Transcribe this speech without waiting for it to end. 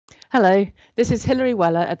Hello, this is Hilary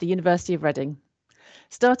Weller at the University of Reading.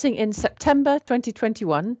 Starting in September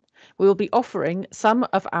 2021, we will be offering some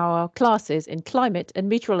of our classes in climate and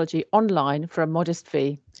meteorology online for a modest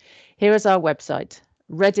fee. Here is our website,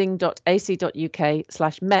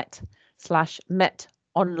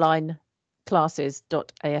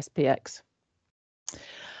 reading.ac.uk/met/metonlineclasses.aspx.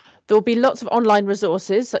 There will be lots of online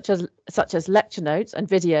resources such as lecture notes and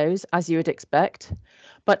videos, as you would expect.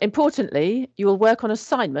 But importantly, you will work on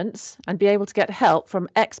assignments and be able to get help from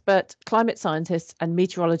expert climate scientists and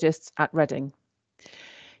meteorologists at Reading.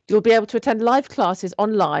 You'll be able to attend live classes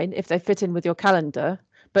online if they fit in with your calendar,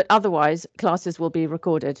 but otherwise classes will be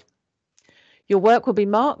recorded. Your work will be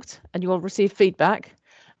marked and you will receive feedback.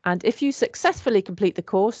 And if you successfully complete the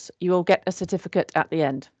course, you will get a certificate at the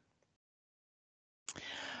end.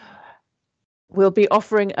 We'll be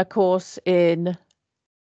offering a course in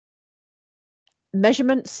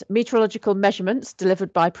meteorological measurements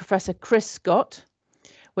delivered by Professor Chris Scott,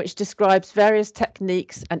 which describes various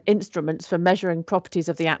techniques and instruments for measuring properties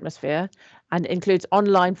of the atmosphere and includes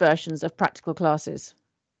online versions of practical classes.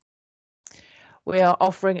 We are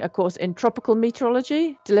offering a course in tropical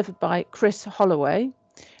meteorology delivered by Chris Holloway,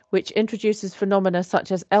 which introduces phenomena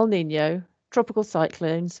such as El Nino, tropical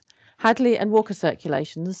cyclones, Hadley and Walker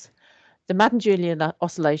circulations, the Madden-Julian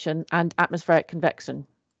oscillation, and atmospheric convection.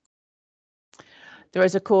 There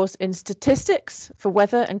is a course in statistics for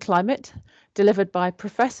weather and climate delivered by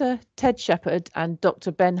Professor Ted Shepherd and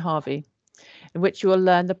Dr. Ben Harvey, in which you will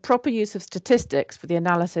learn the proper use of statistics for the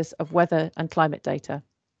analysis of weather and climate data.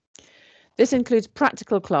 This includes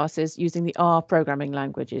practical classes using the R programming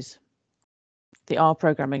language.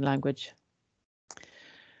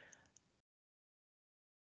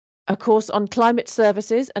 A course on climate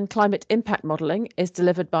services and climate impact modeling is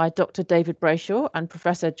delivered by Dr. David Brayshaw and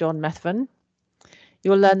Professor John Methven.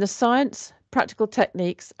 You will learn the science, practical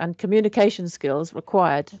techniques, and communication skills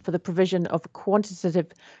required for the provision of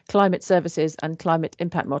quantitative climate services and climate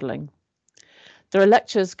impact modeling. There are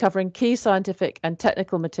lectures covering key scientific and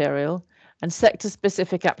technical material and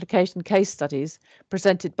sector-specific application case studies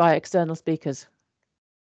presented by external speakers.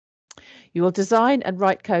 You will design and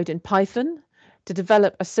write code in Python to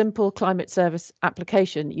develop a simple climate service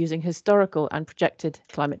application using historical and projected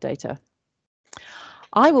climate data.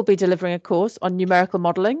 I will be delivering a course on numerical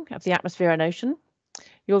modeling of the atmosphere and ocean.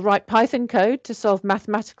 You'll write Python code to solve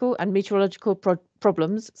mathematical and meteorological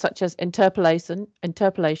problems such as interpolation,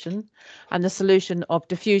 and the solution of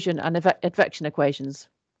diffusion and advection equations.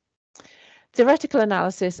 Theoretical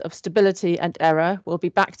analysis of stability and error will be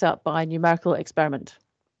backed up by a numerical experiment.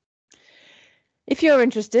 If you're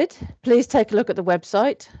interested, please take a look at the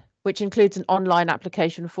website, which includes an online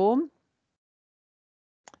application form.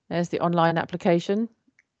 There's the online application.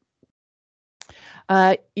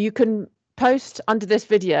 You can post under this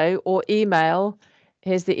video or email.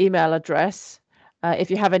 Here's the email address if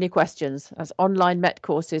you have any questions. That's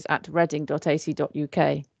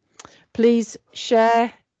onlinemetcourses@reading.ac.uk. Please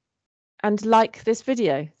share and like this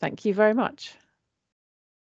video. Thank you very much.